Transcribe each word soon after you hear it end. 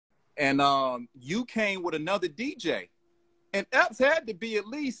and you came with another DJ. And Epps had to be at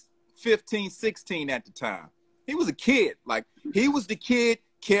least 15, 16 at the time. He was a kid. Like, he was the kid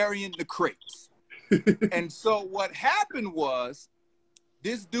carrying the crates. And so what happened was,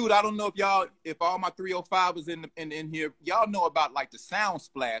 this dude, I don't know if all my 305s in here, y'all know about like the sound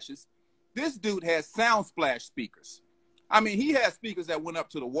splashes. This dude has sound splash speakers. I mean, he had speakers that went up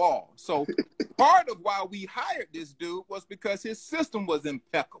to the wall. So part of why we hired this dude was because his system was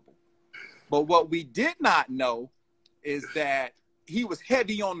impeccable. But what we did not know is that he was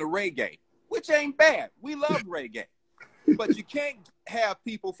heavy on the reggae, which ain't bad. We love reggae. But you can't have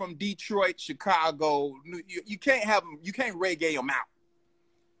people from Detroit, Chicago, you can't have them, you can't reggae them out.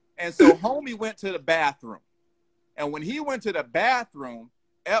 And so homie went to the bathroom. And when he went to the bathroom,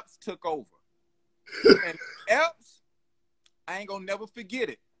 Epps took over. And Epps, I ain't gonna never forget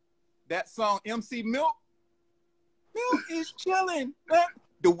it. That song, MC Milk is chilling.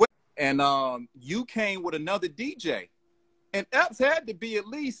 The way, and you came with another DJ. And Epps had to be at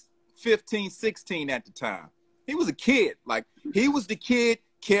least 15, 16 at the time. He was a kid. Like, he was the kid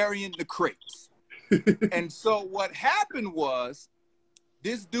carrying the crates. And so what happened was,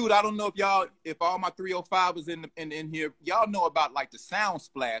 this dude, I don't know if all my 305s in here, y'all know about like the sound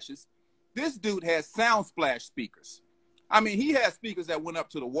splashes. This dude has sound splash speakers. I mean, he had speakers that went up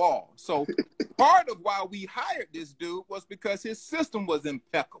to the wall. So part of why we hired this dude was because his system was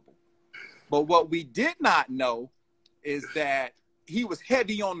impeccable. But what we did not know is that he was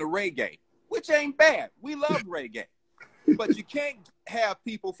heavy on the reggae, which ain't bad. We love reggae. But you can't have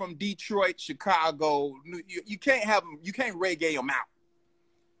people from Detroit, Chicago, you can't have them, you can't reggae them out.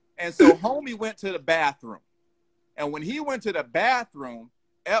 And so homie went to the bathroom. And when he went to the bathroom,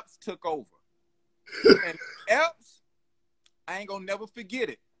 Epps took over. And Epps, I ain't gonna never forget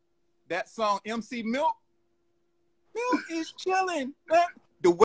it. That song, MC Milk is chilling.